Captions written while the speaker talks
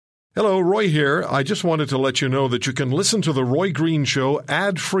Hello, Roy here. I just wanted to let you know that you can listen to The Roy Green Show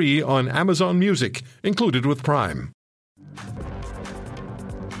ad-free on Amazon Music, included with Prime.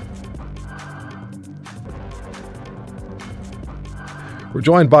 We're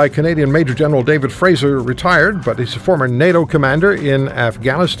joined by Canadian Major General David Fraser, retired, but he's a former NATO commander in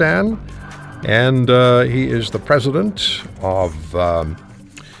Afghanistan, and he is the president of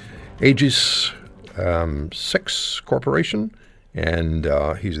Aegis 6 Corporation. And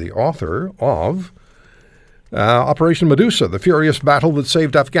he's the author of Operation Medusa, the furious battle that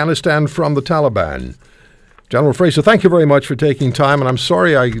saved Afghanistan from the Taliban. General Fraser, thank you very much for taking time. And I'm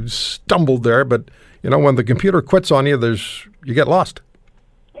sorry I stumbled there, but, you know, when the computer quits on you, you get lost.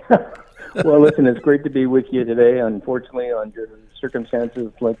 Well, listen, it's great to be with you today, unfortunately, under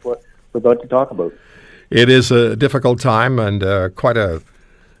circumstances like what we're about to talk about. It is a difficult time and quite a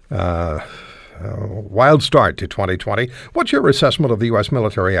wild start to 2020. What's your assessment of the U.S.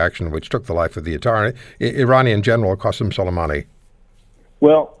 military action which took the life of the Iranian general Qasem Soleimani?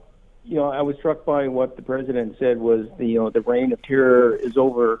 Well, you know, I was struck by what the president said was the reign of terror is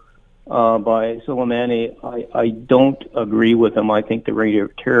over by Soleimani. I don't agree with him. I think the reign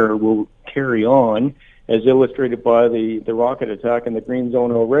of terror will carry on, as illustrated by the rocket attack in the Green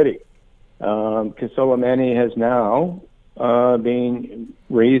Zone already. Because Soleimani has now being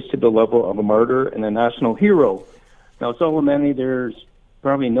raised to the level of a martyr and a national hero. Now, Soleimani, there's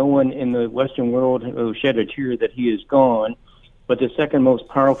probably no one in the Western world who shed a tear that he is gone, but the second most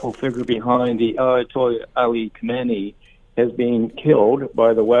powerful figure behind the Ayatollah Ali Khamenei has been killed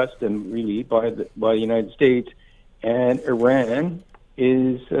by the West and really by the United States, and Iran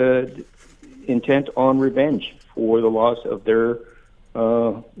is intent on revenge for the loss of their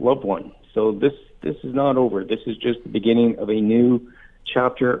loved one. So this is not over. This is just the beginning of a new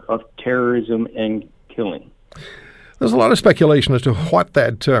chapter of terrorism and killing. There's a lot of speculation as to what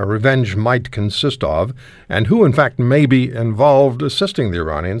that revenge might consist of and who, in fact, may be involved assisting the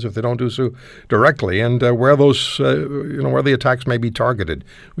Iranians if they don't do so directly, and where those, where the attacks may be targeted.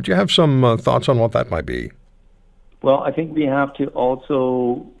 Would you have some thoughts on what that might be? Well, I think we have to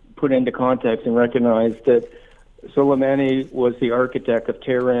also put into context and recognize that Soleimani was the architect of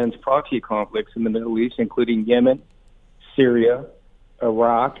Tehran's proxy conflicts in the Middle East, including Yemen, Syria,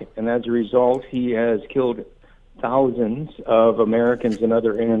 Iraq, and as a result, he has killed thousands of Americans and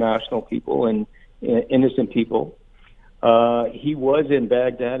other international people and innocent people. He was in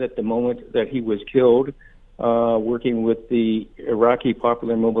Baghdad at the moment that he was killed, working with the Iraqi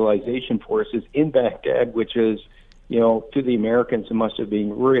Popular Mobilization Forces in Baghdad, which is, to the Americans, it must have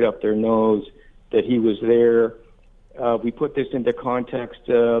been right up their nose that he was there. We put this into context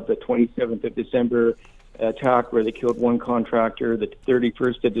of the 27th of December attack where they killed one contractor, the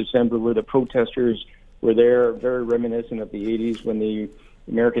 31st of December where the protesters were there, very reminiscent of the 80s when the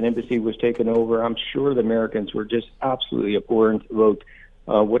American embassy was taken over. I'm sure the Americans were just absolutely abhorrent about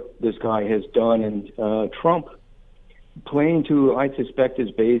what this guy has done. And Trump, playing to, I suspect, his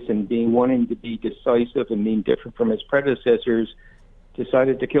base and wanting to be decisive and being different from his predecessors,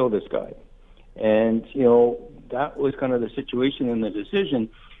 decided to kill this guy. And, that was kind of the situation and the decision.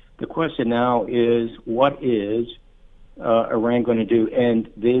 The question now is, what is Iran going to do?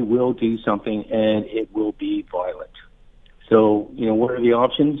 And they will do something, and it will be violent. So, what are the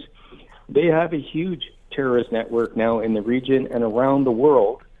options? They have a huge terrorist network now in the region and around the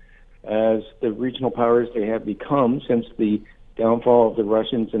world as the regional powers they have become since the downfall of the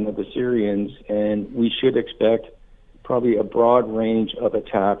Russians and of the Syrians. And we should expect probably a broad range of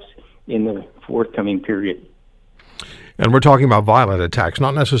attacks in the forthcoming period. And we're talking about violent attacks,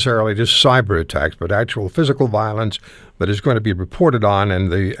 not necessarily just cyber attacks, but actual physical violence that is going to be reported on,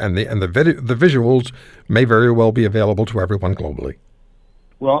 and the visuals may very well be available to everyone globally.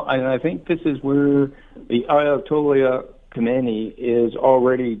 Well, I think this is where the Ayatollah Khamenei is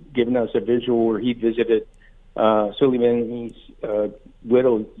already giving us a visual where he visited Soleimani's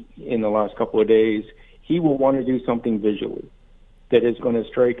widow in the last couple of days. He will want to do something visually that is going to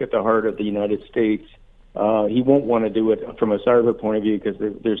strike at the heart of the United States. He won't want to do it from a cyber point of view because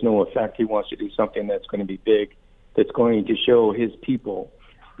there's no effect. He wants to do something that's going to be big, that's going to show his people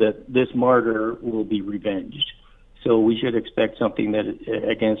that this martyr will be revenged. So we should expect something that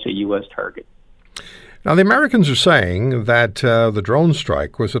against a U.S. target. Now, the Americans are saying that the drone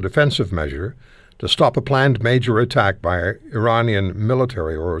strike was a defensive measure to stop a planned major attack by Iranian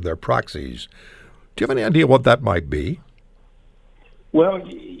military or their proxies. Do you have any idea what that might be? Well,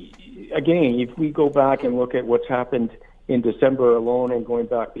 again, if we go back and look at what's happened in December alone and going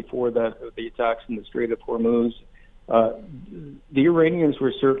back before that, the attacks in the Strait of Hormuz, the Iranians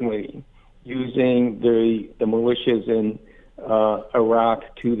were certainly using the militias in Iraq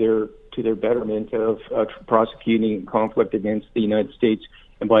to their betterment of prosecuting conflict against the United States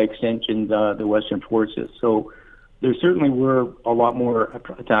and by extension the Western forces. So there certainly were a lot more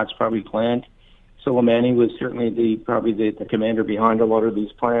attacks probably planned. Soleimani was certainly the commander behind a lot of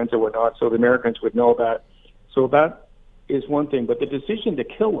these plans and whatnot, so the Americans would know that. So that is one thing. But the decision to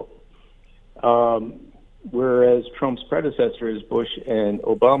kill him, whereas Trump's predecessors, Bush and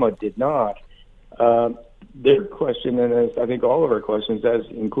Obama, did not, their question, and as I think all of our questions, as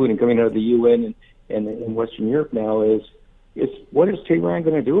including coming out of the UN and in Western Europe now, is what is Tehran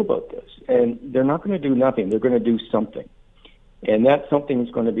going to do about this? And they're not going to do nothing. They're going to do something. And that something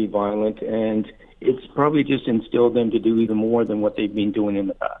is going to be violent, and it's probably just instilled them to do even more than what they've been doing in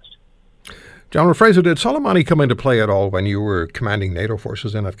the past. General Fraser, did Soleimani come into play at all when you were commanding NATO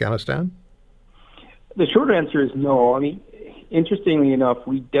forces in Afghanistan? The short answer is no. I mean, interestingly enough,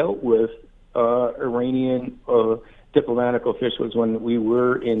 we dealt with Iranian diplomatic officials when we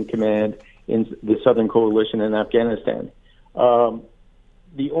were in command in the Southern Coalition in Afghanistan.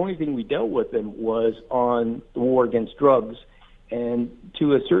 The only thing we dealt with them was on the war against drugs, and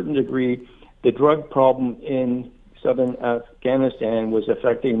to a certain degree, the drug problem in southern Afghanistan was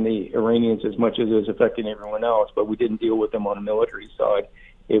affecting the Iranians as much as it was affecting everyone else, but we didn't deal with them on the military side.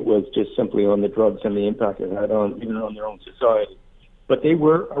 It was just simply on the drugs and the impact it had on even on their own society. But they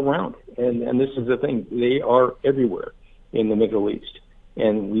were around, and this is the thing. They are everywhere in the Middle East.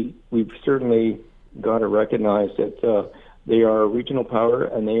 And we've certainly got to recognize that they are a regional power,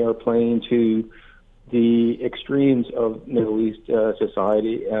 and they are playing to the extremes of Middle East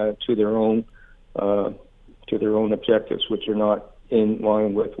society to their own objectives, which are not in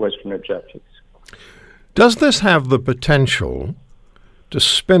line with Western objectives. Does this have the potential to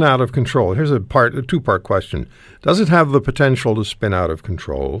spin out of control? Here's a two-part question. Does it have the potential to spin out of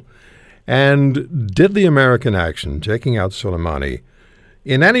control? And did the American action, taking out Soleimani,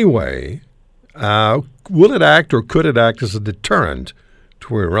 in any way, will it act or could it act as a deterrent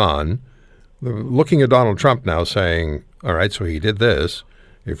to Iran? Looking at Donald Trump now saying, all right, so he did this.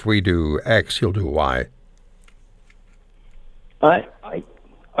 If we do X, he'll do Y. I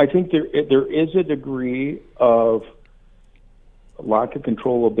think there is a degree of lack of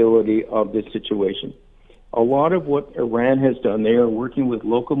controllability of this situation. A lot of what Iran has done, they are working with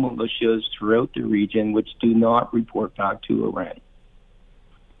local militias throughout the region which do not report back to Iran.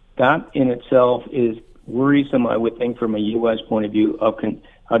 That in itself is worrisome, I would think, from a U.S. point of view of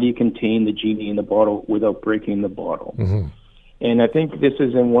how do you contain the genie in the bottle without breaking the bottle. Mm-hmm. And I think this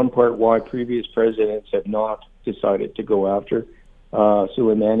is in one part why previous presidents have not decided to go after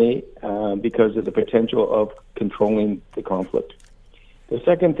Soleimani because of the potential of controlling the conflict. The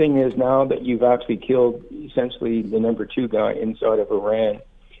second thing is now that you've actually killed essentially the number two guy inside of Iran,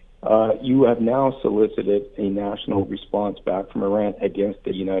 you have now solicited a national response back from Iran against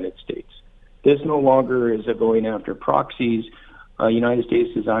the United States. This no longer is going after proxies. United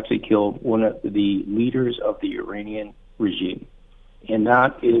States has actually killed one of the leaders of the Iranian regime. And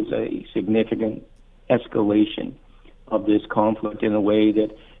that is a significant escalation of this conflict in a way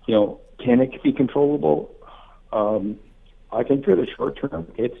that, can it be controllable? I think for the short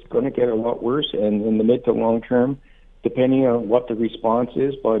term, it's going to get a lot worse. And in the mid to long term, depending on what the response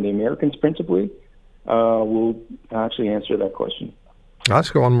is by the Americans principally, we'll actually answer that question. Let's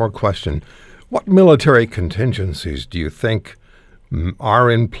go one more question. What military contingencies do you think are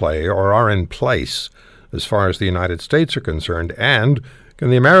in play or are in place as far as the United States are concerned? And can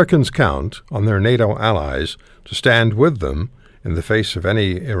the Americans count on their NATO allies to stand with them in the face of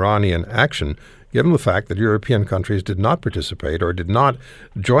any Iranian action, given the fact that European countries did not participate or did not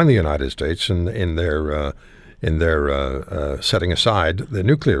join the United States in their setting aside the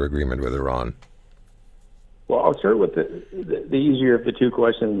nuclear agreement with Iran? Well, I'll start with the easier of the two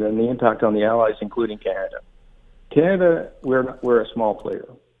questions and the impact on the allies, including Canada. Canada, we're a small player.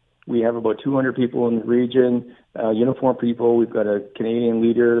 We have about 200 people in the region, uniformed people. We've got a Canadian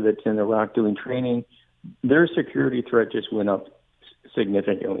leader that's in Iraq doing training. Their security threat just went up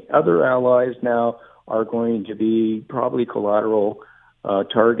significantly. Other allies now are going to be probably collateral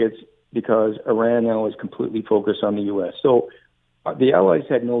targets because Iran now is completely focused on the U.S. So the allies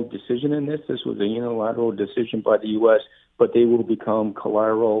had no decision in this. This was a unilateral decision by the U.S., but they will become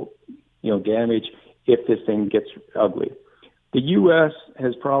collateral, damage if this thing gets ugly. The U.S.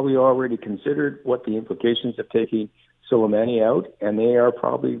 has probably already considered what the implications of taking Soleimani out, and they are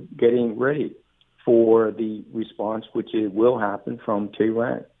probably getting ready for the response, which it will happen from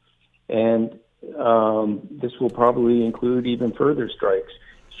Tehran. And this will probably include even further strikes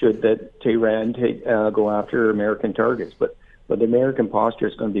should that Tehran go after American targets. But the American posture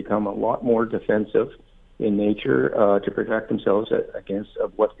is going to become a lot more defensive. in nature to protect themselves against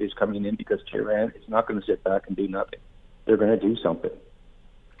what is coming in, because Tehran is not going to sit back and do nothing. They're going to do something.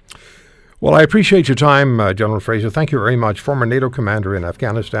 Well, I appreciate your time, General Fraser. Thank you very much. Former NATO commander in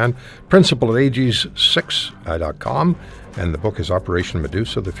Afghanistan, principal at aegis6.com, and the book is Operation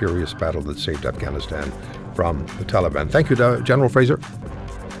Medusa, the Furious Battle That Saved Afghanistan from the Taliban. Thank you, General Fraser.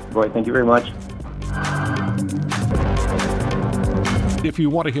 Roy, thank you very much. If you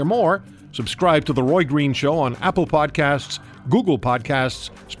want to hear more, subscribe to The Roy Green Show on Apple Podcasts, Google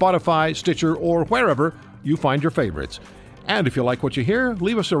Podcasts, Spotify, Stitcher, or wherever you find your favorites. And if you like what you hear,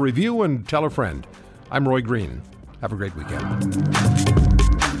 leave us a review and tell a friend. I'm Roy Green. Have a great weekend.